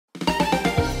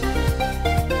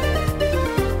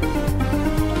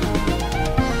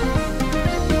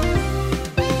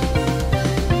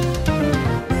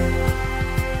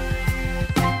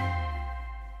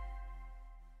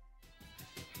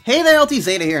Hey there, LT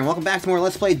Zeta here, and welcome back to more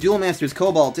Let's Play Duel Masters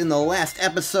Cobalt. In the last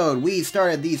episode, we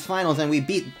started these finals and we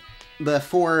beat the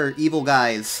 4 evil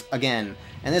guys again.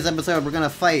 In this episode, we're gonna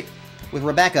fight with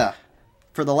Rebecca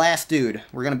for the last dude.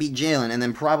 We're gonna beat Jalen and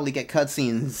then probably get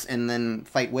cutscenes and then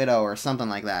fight Widow or something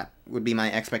like that, would be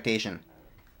my expectation.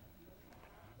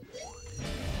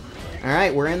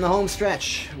 Alright, we're in the home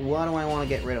stretch. What do I want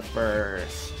to get rid of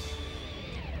first?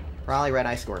 Probably Red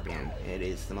Eye Scorpion. It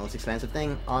is the most expensive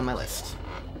thing on my list.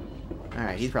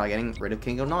 Alright, he's probably getting rid of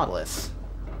King of Nautilus.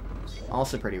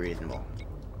 Also pretty reasonable.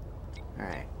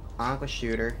 Alright, Aqua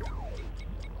Shooter.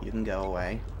 You can go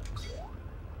away.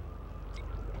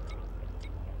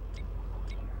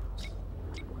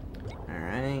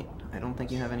 Alright, I don't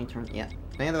think you have any turn... Yeah,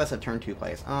 many of us have turn 2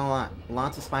 plays. Oh,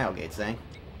 lots of Spiral Gates, eh?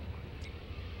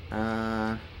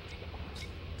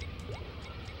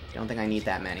 Don't think I need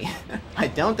that many. I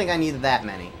don't think I need that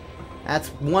many. That's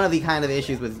one of the kind of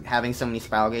issues with having so many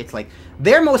Spiral Gates. Like,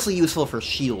 they're mostly useful for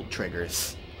shield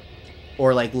triggers.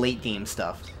 Or, like, late game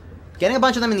stuff. Getting a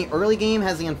bunch of them in the early game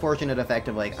has the unfortunate effect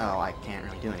of, like, oh, I can't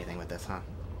really do anything with this, huh?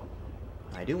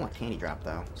 I do want Candy Drop,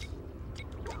 though.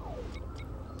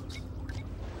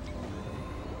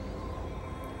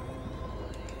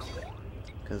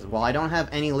 Because while I don't have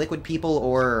any Liquid People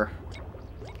or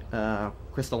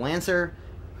Crystal Lancer,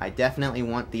 I definitely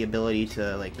want the ability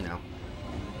to, like, you know,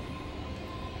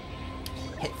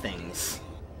 hit things.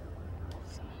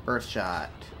 Burst Shot.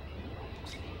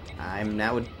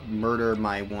 That would murder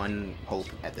my one hope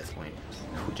at this point,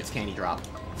 which is Candy Drop.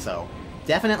 So,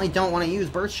 definitely don't want to use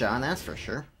Burst Shot, that's for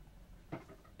sure.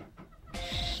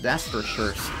 That's for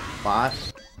sure. Spot.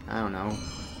 I don't know.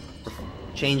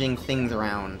 Changing things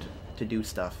around to do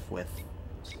stuff with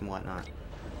and whatnot.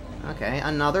 Okay,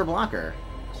 another blocker.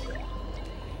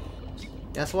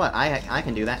 Guess what? I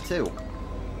can do that too.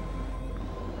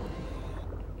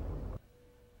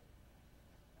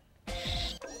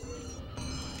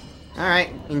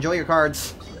 Alright, enjoy your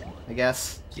cards, I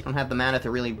guess. You don't have the mana to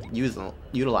really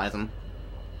utilize them.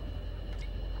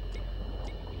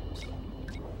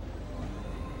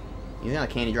 He's got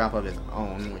a Candy Drop of his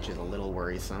own, which is a little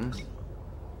worrisome.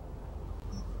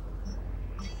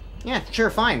 Yeah, sure,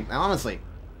 fine, honestly.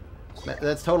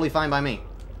 That's totally fine by me.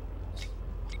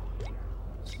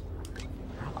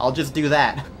 I'll just do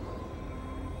that.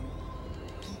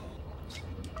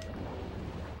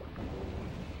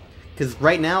 Because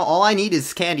right now, all I need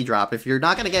is Candy Drop. If you're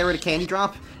not going to get rid of Candy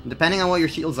Drop, depending on what your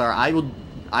shields are, I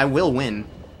will win.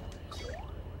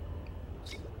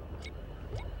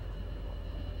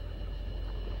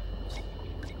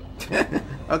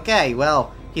 Okay,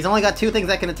 well, he's only got 2 things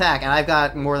that can attack, and I've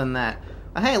got more than that.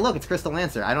 Oh, hey, look, it's Crystal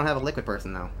Lancer. I don't have a Liquid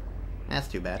person, though. That's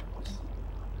too bad.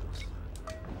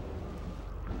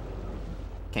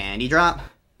 Candy Drop.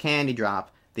 Candy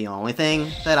Drop. The only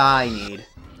thing that I need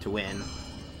to win.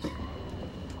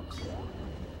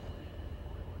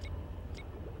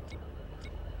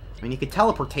 I mean, you could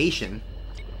Teleportation.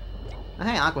 Oh,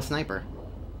 hey, Aqua Sniper.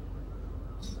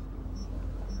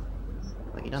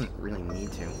 Like, he doesn't really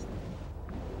need to.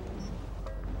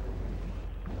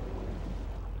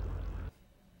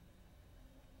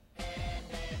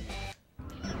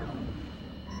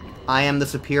 I am the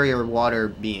superior water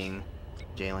being,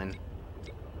 Jalen.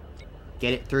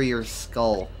 Get it through your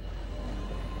skull.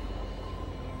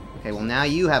 Okay, well now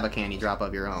you have a Candy Drop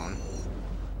of your own.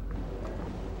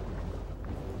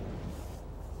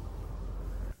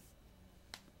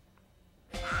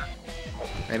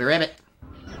 Rabbit, rabbit.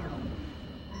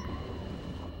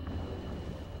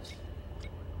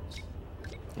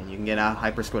 And you can get a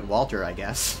Hyper Squid Walter, I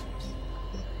guess.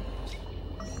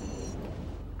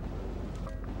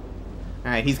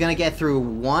 Alright, he's gonna get through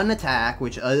 1 attack,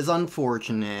 which is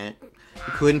unfortunate. We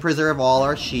couldn't preserve all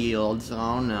our shields.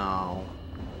 Oh no.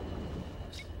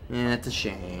 Yeah, it's a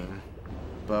shame.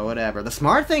 But whatever. The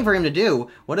smart thing for him to do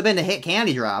would have been to hit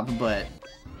Candy Drop, but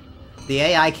the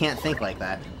AI can't think like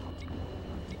that.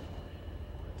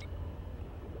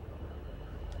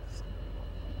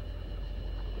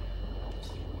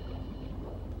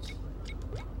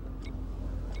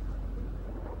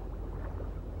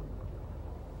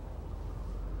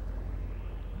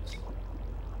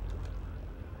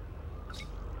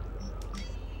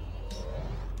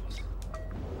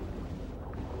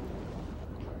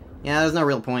 Yeah, there's no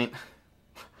real point.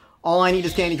 All I need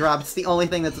is Candy Drop. It's the only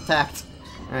thing that's attacked.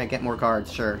 Alright, get more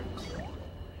cards, sure.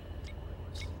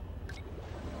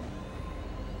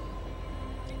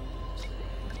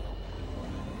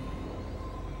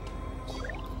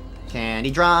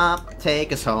 Candy Drop,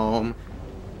 take us home.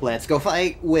 Let's go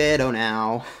fight Widow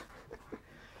now.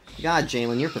 God,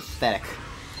 Jalen, you're pathetic.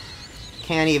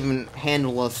 Can't even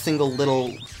handle a single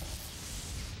little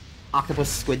octopus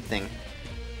squid thing.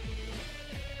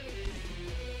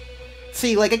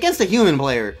 See, like, against a human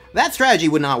player, that strategy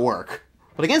would not work.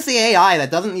 But against the AI that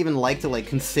doesn't even like to, like,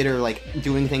 consider, like,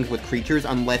 doing things with creatures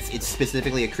unless it's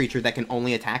specifically a creature that can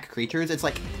only attack creatures, it's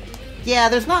like, yeah,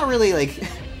 there's not really, like...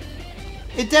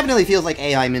 It definitely feels like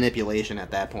AI manipulation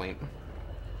at that point.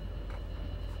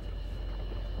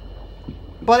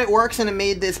 But it works, and it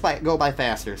made this go by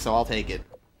faster, so I'll take it.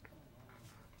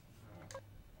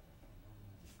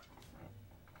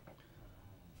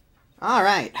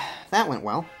 Alright, that went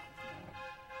well.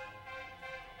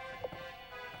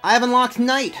 I have unlocked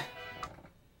Knight!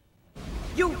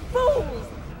 You fools!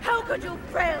 How could you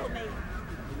fail me?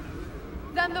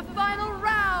 Then the final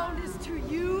round is to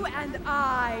you and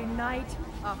I, Knight.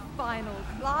 A final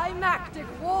climactic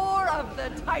war of the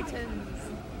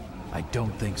Titans. I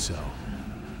don't think so.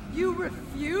 You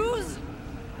refuse?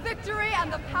 Victory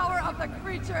and the power of the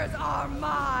creatures are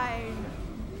mine!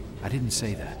 I didn't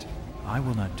say that. I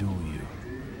will not duel you.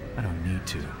 I don't need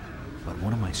to, but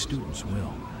one of my students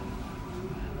will.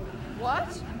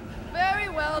 What? Very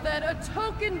well then, a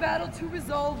token battle to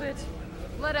resolve it.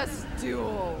 Let us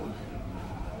duel.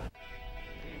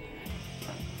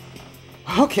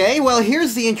 Okay, well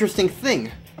here's the interesting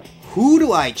thing. Who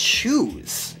do I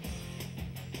choose?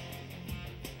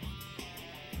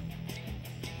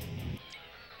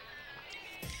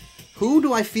 Who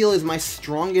do I feel is my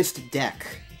strongest deck?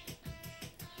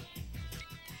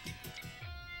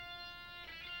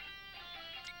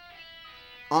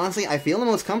 Honestly, I feel the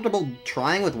most comfortable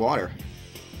trying with water.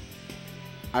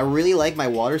 I really like my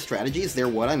water strategies. They're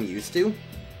what I'm used to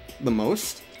the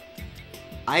most.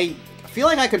 I feel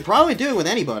like I could probably do it with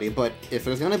anybody, but if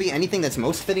there's going to be anything that's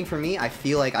most fitting for me, I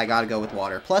feel like I gotta go with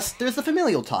water. Plus, there's the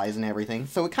familial ties and everything,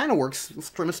 so it kind of works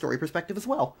from a story perspective as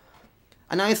well.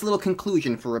 A nice little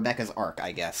conclusion for Rebecca's arc,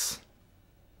 I guess.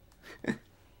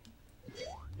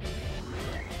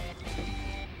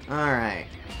 Alright.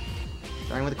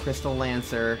 Starting with a Crystal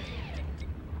Lancer.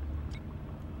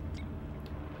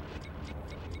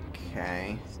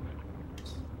 Okay.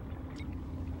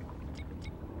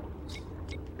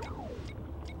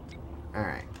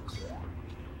 Alright.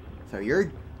 So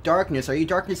you're darkness. Are you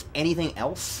darkness anything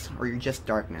else? Or you're just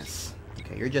darkness?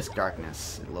 Okay, you're just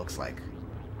darkness, it looks like.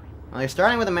 Well, you're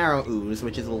starting with a Marrow Ooze,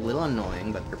 which is a little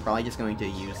annoying, but you're probably just going to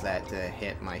use that to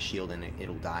hit my shield and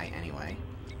it'll die anyway.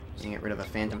 You can get rid of a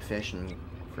Phantom Fish and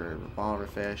for Revolver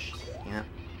Fish. Yeah.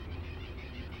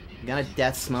 You got a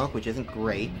Death Smoke, which isn't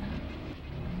great.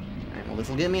 Alright, well this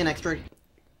will give me an extra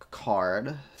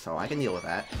card, so I can deal with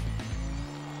that.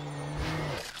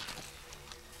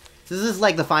 So this is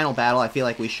like the final battle. I feel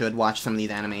like we should watch some of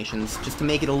these animations, just to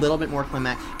make it a little bit more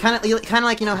climactic. Kind of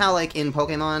like, you know how like in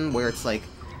Pokemon, where it's like,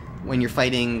 when you're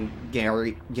fighting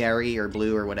Gary or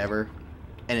Blue or whatever,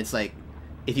 and it's like,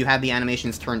 if you have the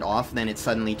animations turned off, then it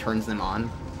suddenly turns them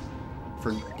on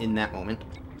in that moment.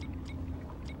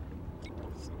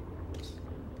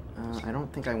 I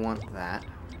don't think I want that,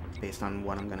 based on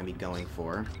what I'm going to be going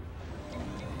for.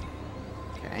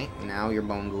 Okay, now your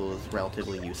Bone Ghoul is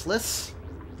relatively useless.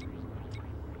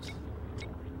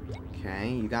 Okay,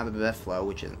 you got the Belbet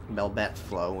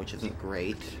Flow, which isn't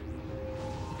great,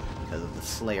 because of the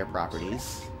Slayer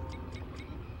properties.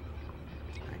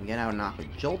 I can get out an Aqua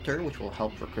Jolter, which will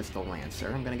help for Crystal Lancer.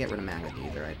 I'm going to get rid of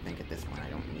Magadether, I think, at this point. I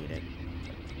don't need it.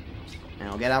 And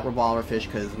I'll get out Revolver Fish,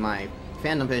 because my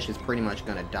Phantom Fish is pretty much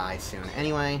going to die soon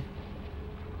anyway.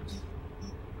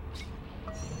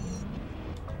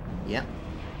 Yep.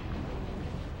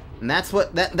 And that's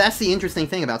the interesting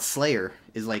thing about Slayer,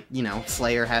 is like, you know,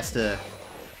 Slayer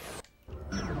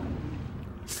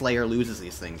loses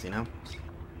these things, you know?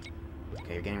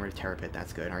 Okay, you're getting rid of Terra Pit,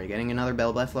 that's good. Are you getting another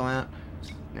Belbet Flow out?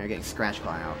 Now you're getting Scratch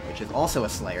Claw out, which is also a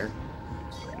Slayer.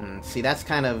 See, that's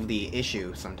kind of the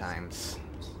issue sometimes.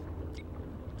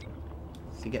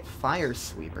 So you get Fire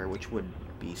Sweeper, which would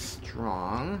be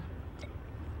strong.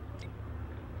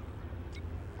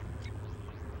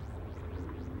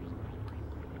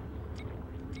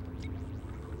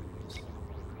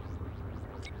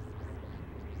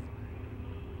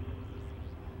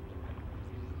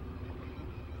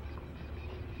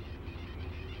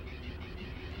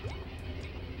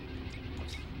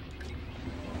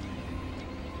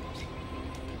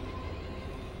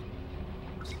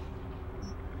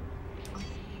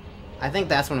 I think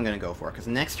that's what I'm going to go for, because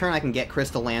next turn I can get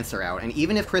Crystal Lancer out, and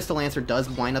even if Crystal Lancer does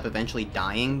wind up eventually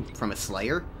dying from a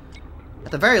Slayer,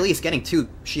 at the very least, getting 2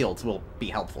 shields will be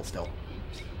helpful still.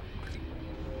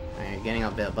 Alright, getting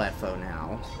a Belbet Flow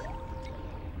now.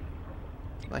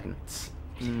 I can...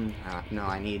 no,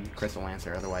 I need Crystal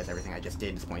Lancer, otherwise everything I just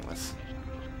did is pointless.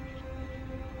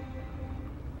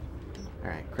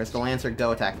 Alright, Crystal Lancer,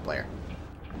 go attack the player.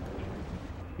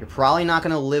 You're probably not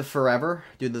going to live forever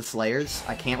due to the Slayers.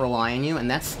 I can't rely on you, and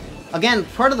that's, again,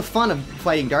 part of the fun of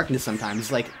fighting darkness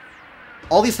sometimes. Like,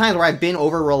 all these times where I've been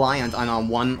over-reliant on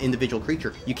one individual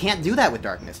creature. You can't do that with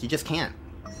darkness. You just can't.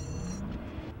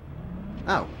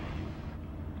 Oh.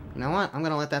 You know what? I'm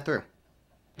going to let that through.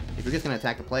 If you're just going to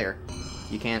attack the player,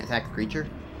 you can't attack the creature,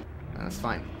 then that's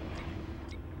fine.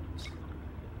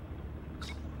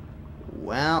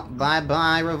 Well,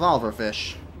 bye-bye, Revolver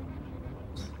Fish.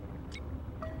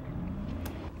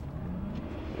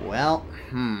 Well,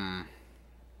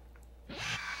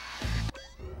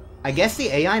 I guess the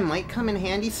AI might come in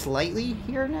handy slightly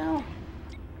here now.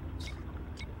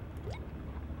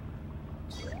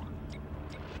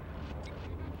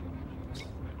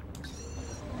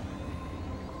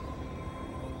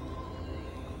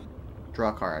 Draw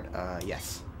a card.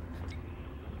 Yes.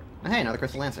 Oh, hey, another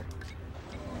Crystal Lancer.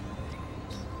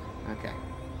 Okay.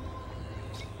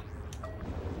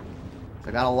 So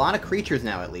I got a lot of creatures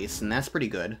now, at least, and that's pretty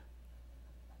good.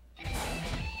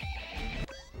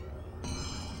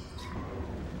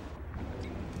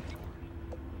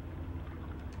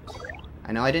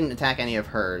 I know I didn't attack any of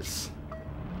hers.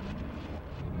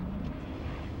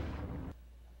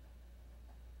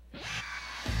 Oh,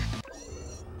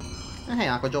 hey,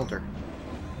 Aqua Jolter.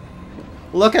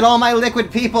 Look at all my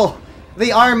liquid people!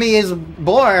 The army is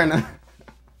born!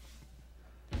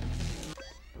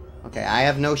 Okay, I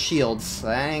have no shields, so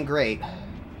that ain't great.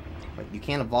 But you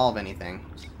can't evolve anything.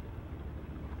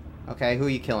 Okay, who are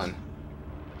you killing?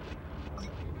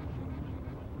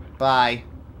 Bye.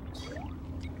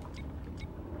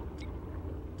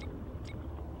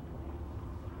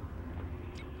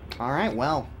 Alright,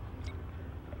 well.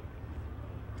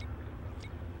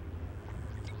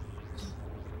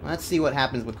 Let's see what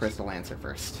happens with Crystal Lancer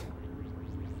first.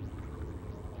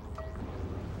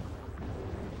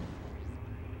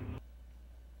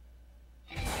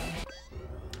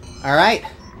 Alright.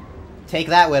 Take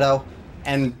that, Widow.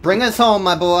 And bring us home,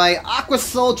 my boy. Aqua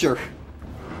Soldier.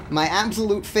 My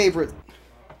absolute favorite.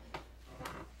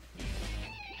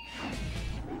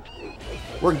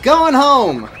 We're going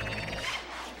home!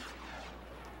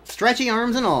 Stretchy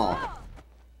arms and all.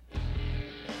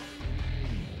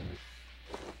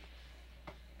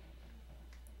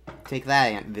 Take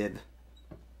that, Aunt Vid.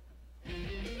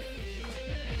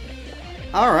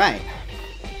 Alright.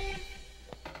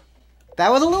 That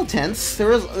was a little tense. There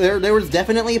was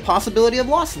definitely a possibility of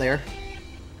loss there.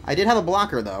 I did have a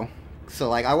blocker though, so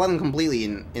like I wasn't completely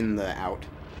in the out.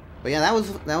 But yeah,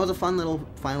 that was a fun little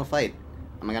final fight.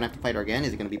 Am I gonna have to fight her again?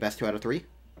 Is it gonna be best 2 out of 3?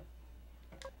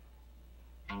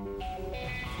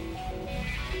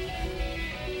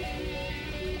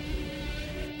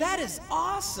 That is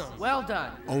awesome! Well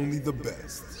done. Only the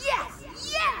best. Yes!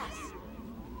 Yes!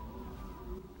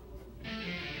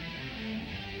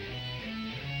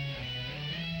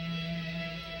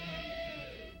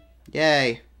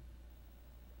 Yay.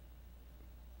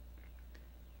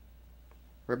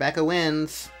 Rebecca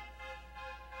wins.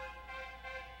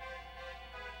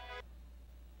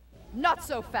 Not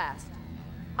so fast.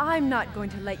 I'm not going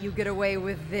to let you get away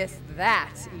with this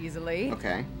that easily.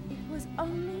 Okay. It was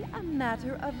only a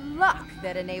matter of luck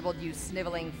that enabled you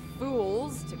sniveling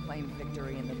fools to claim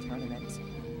victory in the tournament.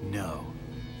 No.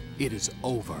 It is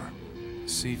over.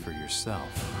 See for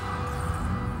yourself.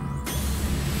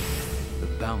 The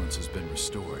balance has been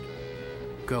restored.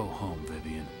 Go home,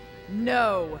 Vivian.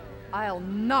 No! I'll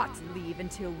not leave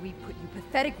until we put you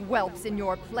pathetic whelps in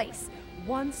your place,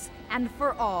 once and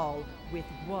for all, with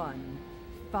one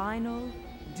final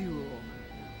duel.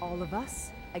 All of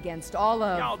us against all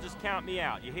of... Y'all just count me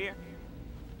out, you hear?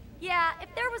 Yeah,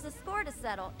 if there was a score to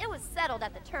settle, it was settled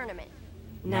at the tournament.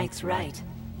 Knight's right.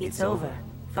 It's over.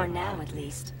 For now, at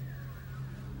least.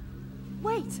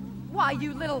 Wait! Why,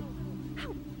 you little...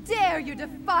 How dare you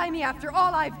defy me after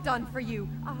all I've done for you?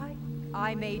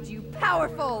 I made you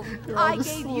powerful! I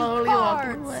gave you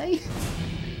cards!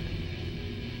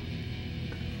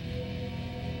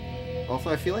 Also,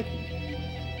 I feel like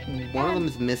one of them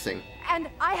is missing. And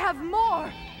I have more!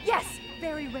 Yes,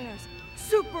 very rares,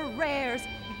 super rares.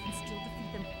 You can still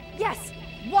defeat them. Yes,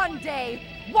 one day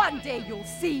you'll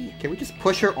see. Can we just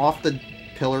push her off the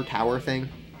pillar tower thing?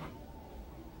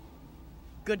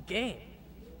 Good game.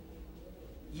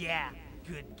 Yeah,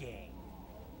 good game.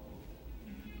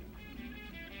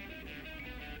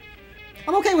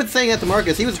 I'm okay with saying that to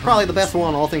Marcus. He was probably the best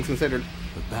one, all things considered.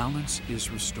 The balance is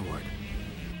restored.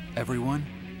 Everyone,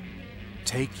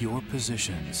 take your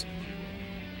positions.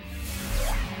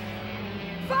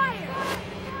 Fire!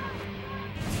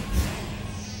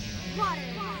 Water!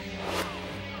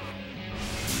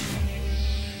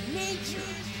 Nate nature.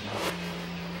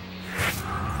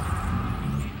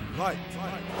 Light.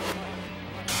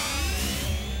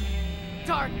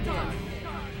 Darkness.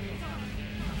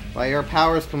 By your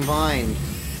powers combined,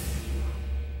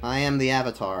 I am the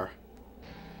Avatar.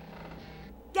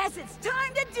 Guess it's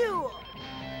time to duel.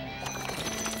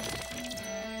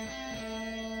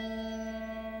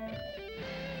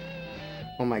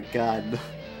 Oh my god.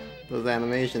 Those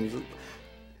animations.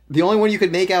 The only one you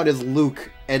could make out is Luke,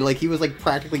 and like he was like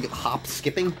practically hop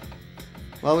skipping.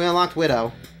 Well, we unlocked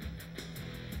Widow.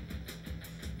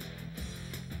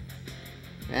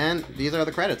 And these are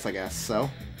the credits, I guess, so.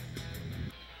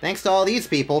 Thanks to all these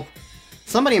people.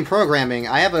 Somebody in programming,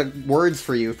 I have words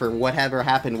for you for whatever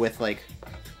happened with, like,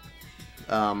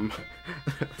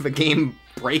 the game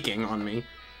breaking on me.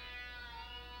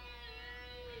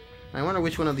 I wonder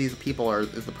which one of these people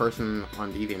is the person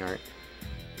on DeviantArt.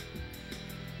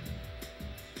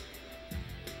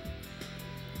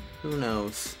 Who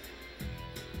knows?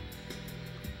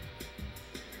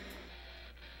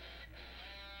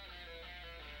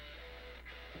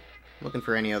 Looking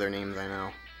for any other names I know.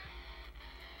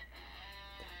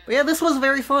 But yeah, this was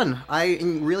very fun. I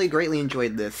really greatly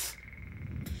enjoyed this.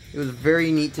 It was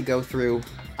very neat to go through.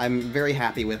 I'm very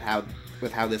happy with how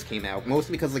this came out.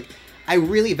 Mostly because, like, I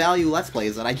really value Let's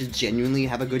Plays that I just genuinely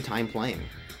have a good time playing.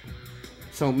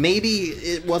 So maybe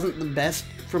it wasn't the best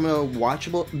from a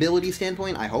watchability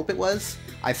standpoint. I hope it was.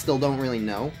 I still don't really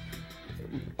know.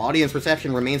 Audience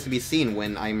reception remains to be seen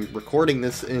when I'm recording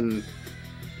this in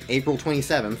April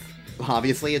 27th.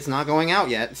 Obviously, it's not going out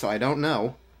yet, so I don't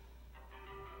know.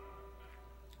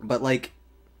 But, like...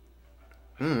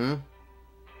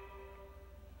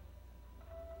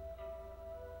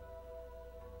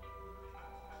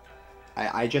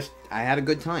 I had a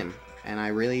good time, and I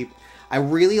really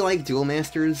like Duel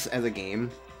Masters as a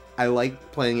game. I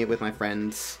like playing it with my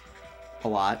friends a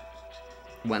lot,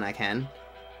 when I can.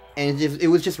 And it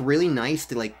was just really nice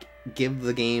to, like, give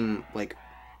the game, like,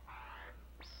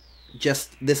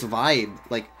 just this vibe,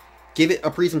 like, give it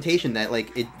a presentation that,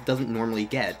 like, it doesn't normally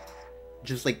get.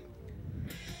 Just, like,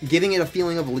 giving it a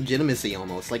feeling of legitimacy,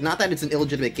 almost. Like, not that it's an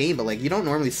illegitimate game, but, like, you don't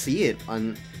normally see it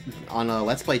on a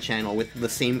Let's Play channel with the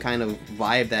same kind of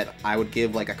vibe that I would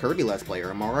give, like, a Kirby Let's Play, or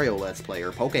a Mario Let's Play,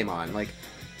 or Pokemon. Like,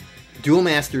 Duel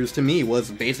Masters, to me,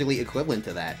 was basically equivalent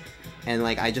to that. And,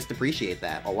 like, I just appreciate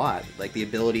that a lot. Like, the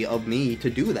ability of me to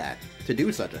do that. To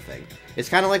do such a thing. It's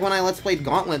kind of like when I Let's Played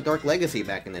Gauntlet Dark Legacy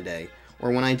back in the day.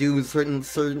 Or when I do certain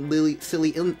silly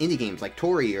indie games, like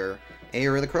Tori, or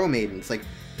Air of the Crow Maidens. Like,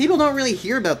 people don't really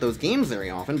hear about those games very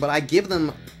often, but I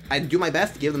do my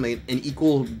best to give them an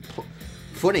equal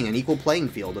footing, an equal playing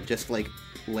field of just, like,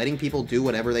 letting people do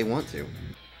whatever they want to.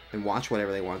 And watch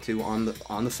whatever they want to on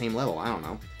the same level, I don't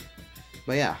know.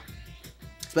 But yeah.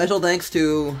 Special thanks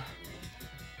to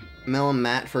Mel and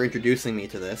Matt for introducing me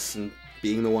to this, and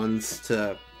being the ones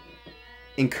to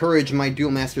encourage my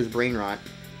Duel Masters brain rot.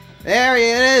 There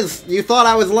it is! You thought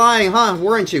I was lying, huh?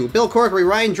 Weren't you? Bill Corkery,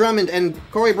 Ryan Drummond, and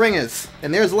Corey Bringers.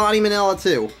 And there's Lonnie Manella,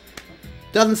 too.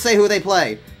 Doesn't say who they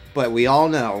play, but we all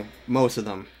know most of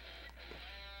them.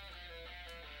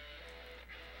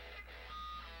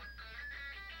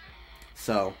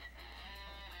 So,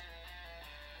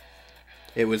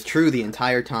 it was true the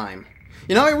entire time.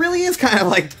 You know, it really is kind of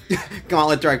like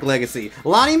Gauntlet Dark Legacy.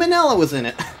 Lonnie Manella was in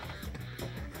it.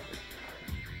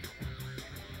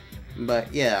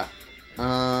 But, yeah.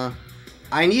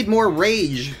 I need more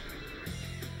rage.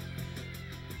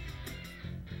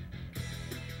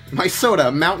 My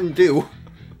soda, Mountain Dew.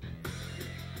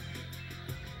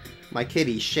 My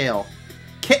kitty, Shale.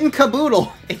 Kitten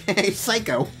Caboodle, aka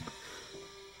Psycho.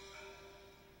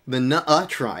 The Nuh-Uh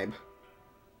Tribe.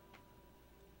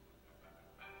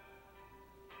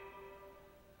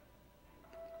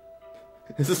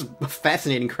 This is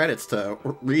fascinating credits to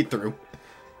read through.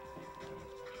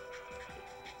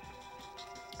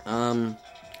 But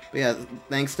yeah,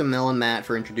 thanks to Mel and Matt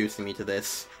for introducing me to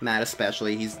this. Matt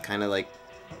especially, he's kind of like,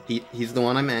 he's the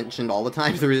one I mentioned all the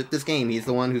time through this game. He's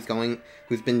the one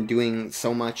who's been doing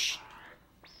so much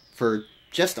for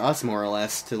just us, more or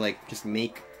less, to, like, just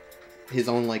make his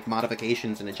own, like,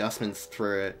 modifications and adjustments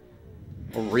for a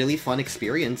really fun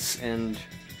experience. And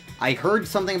I heard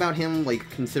something about him, like,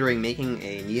 considering making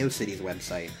a NeoCities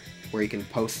website where he can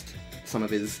post some of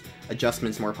his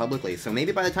adjustments more publicly. So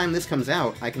maybe by the time this comes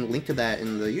out, I can link to that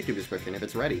in the YouTube description if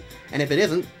it's ready. And if it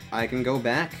isn't, I can go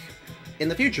back in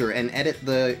the future and edit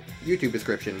the YouTube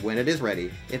description when it is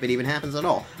ready, if it even happens at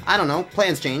all. I don't know,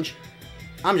 plans change.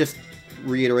 I'm just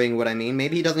reiterating what I mean.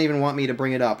 Maybe he doesn't even want me to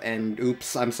bring it up, and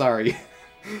oops, I'm sorry.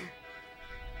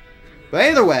 But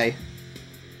either way,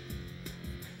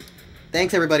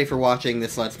 thanks everybody for watching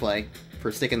this Let's Play,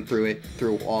 for sticking through it,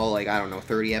 through all, like, I don't know,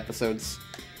 30 episodes.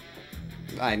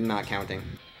 I'm not counting.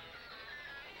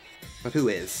 But who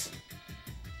is?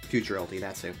 Future Ulti,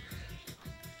 that's who.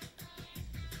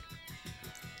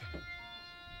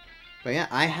 But yeah,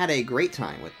 I had a great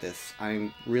time with this.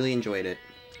 I really enjoyed it.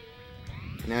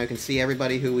 Now you can see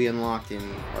everybody who we unlocked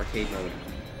in arcade mode.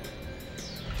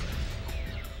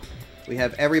 We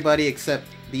have everybody except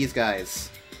these guys.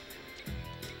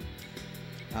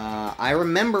 I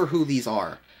remember who these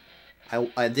are.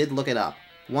 I did look it up.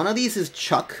 One of these is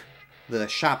Chuck, the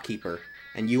shopkeeper,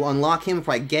 and you unlock him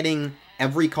by getting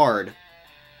every card.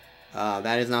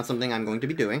 That is not something I'm going to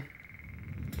be doing.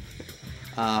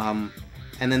 And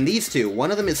then these two. One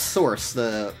of them is Source,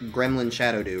 the Gremlin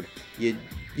Shadow dude. You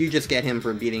just get him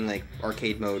for beating, like,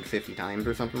 arcade mode 50 times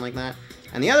or something like that.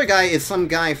 And the other guy is some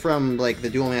guy from, like, the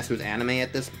Duel Masters anime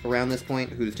around this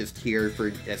point, who's just here for,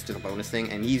 as just a bonus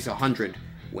thing, and he's 100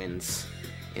 wins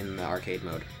in the arcade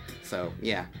mode. So,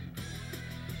 yeah.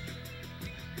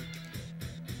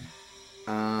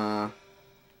 What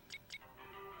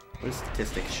does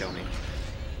statistics show me?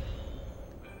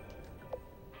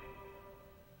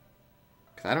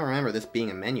 Because I don't remember this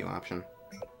being a menu option.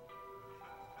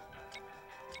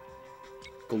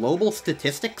 Global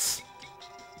statistics?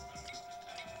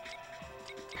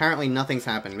 Apparently nothing's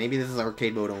happened. Maybe this is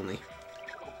arcade mode only.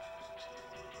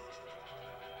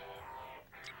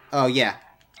 Oh, yeah.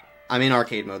 I'm in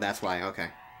arcade mode, that's why. Okay.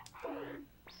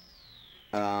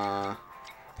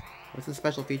 What's the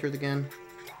special features again?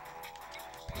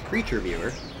 Creature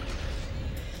Viewer.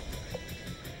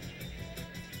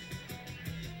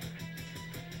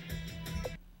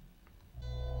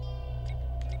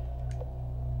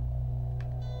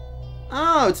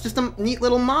 Oh, it's just a neat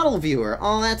little model viewer.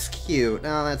 Oh, that's cute.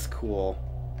 Oh, that's cool.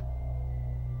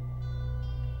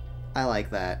 I like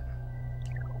that.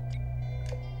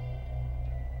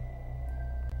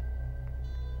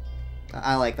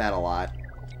 I like that a lot.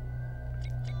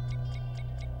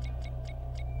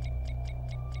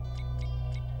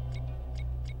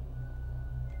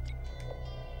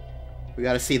 We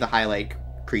gotta see the highlight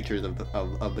creatures of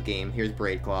the game. Here's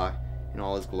Braidclaw in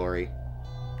all his glory.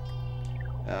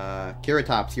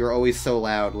 Kiratops, you're always so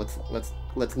loud. Let's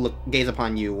gaze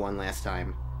upon you one last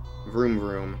time. Vroom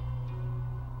vroom.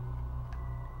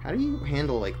 How do you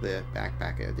handle, like, the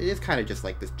backpack? It is kind of just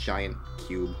like this giant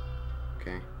cube.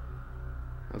 Okay.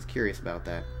 I was curious about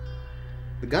that.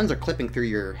 The guns are clipping through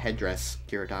your headdress,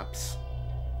 Kiratops.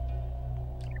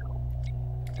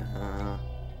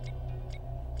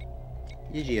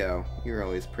 Yugio, you're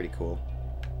always pretty cool.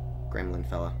 Gremlin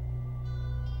fella.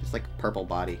 Just like purple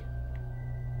body.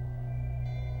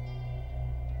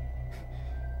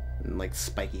 And like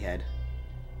spiky head.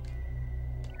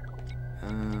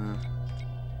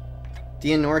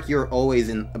 Dianork, you're always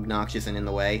obnoxious and in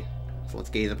the way. So let's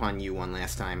gaze upon you one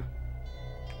last time.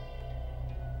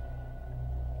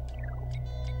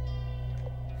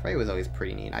 Frey was always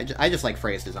pretty neat. I just like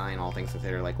Frey's design, all things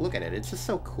considered. Like, look at it. It's just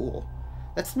so cool.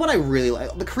 That's what I really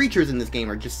like. The creatures in this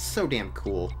game are just so damn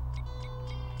cool.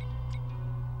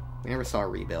 We never saw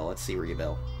Rebill. Let's see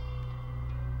Rebill.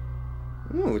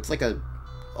 Ooh, it's like a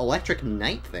electric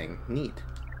knight thing. Neat.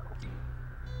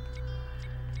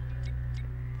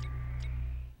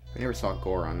 We never saw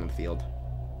Gore on the field.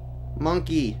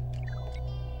 Monkey!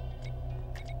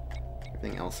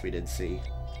 Everything else we did see.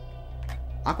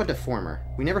 Aqua Deformer.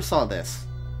 We never saw this.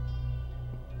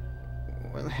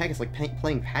 What the heck? It's like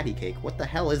playing patty cake. What the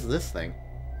hell is this thing?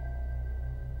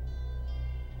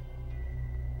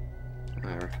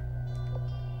 Whatever.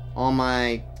 All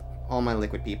my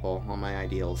liquid people, all my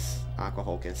ideals. Aqua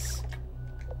Hulkus.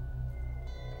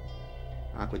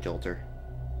 Aqua Jolter.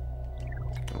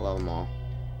 I love them all.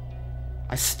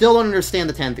 I still don't understand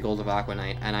the tentacles of Aqua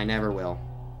Knight, and I never will.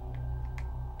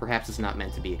 Perhaps it's not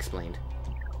meant to be explained.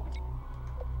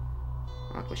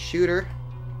 Aqua Shooter.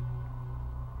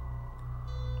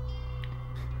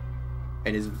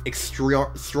 And his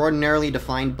extraordinarily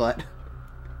defined butt.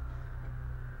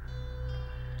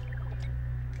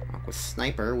 Aqua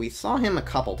Sniper. We saw him a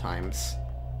couple times,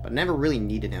 but never really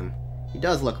needed him. He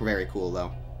does look very cool,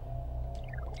 though.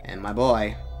 And my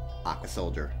boy, Aqua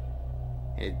Soldier.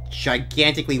 And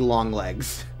gigantically long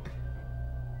legs.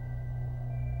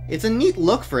 It's a neat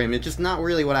look for him, it's just not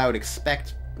really what I would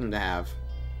expect him to have.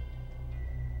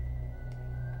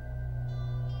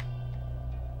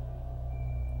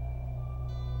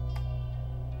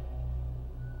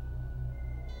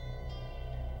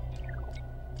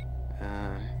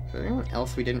 Is there anyone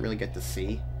else we didn't really get to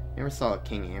see? Never saw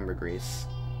King Ambergris.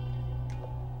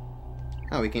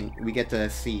 Oh, we get to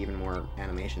see even more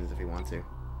animations if we want to.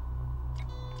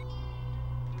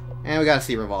 And we gotta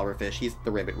see Revolver Fish. He's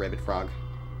the Ribbit Frog.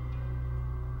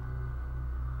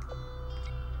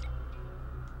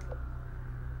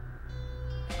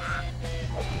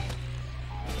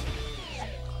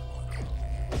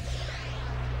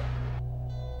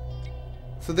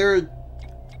 So there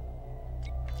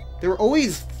were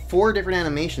always 4 different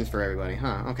animations for everybody,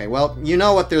 huh? Okay, well, you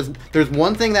know what? There's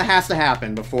one thing that has to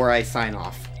happen before I sign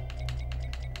off.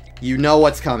 You know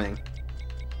what's coming.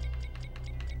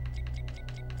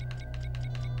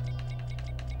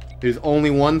 There's only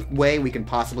one way we can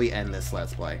possibly end this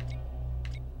Let's Play.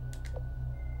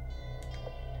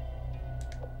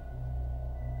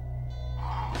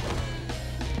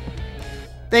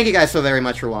 Thank you guys so very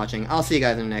much for watching. I'll see you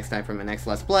guys in the next time from the next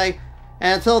Let's Play.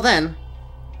 And until then,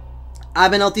 I've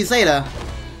been LT Zeta,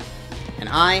 and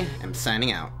I am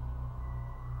signing out.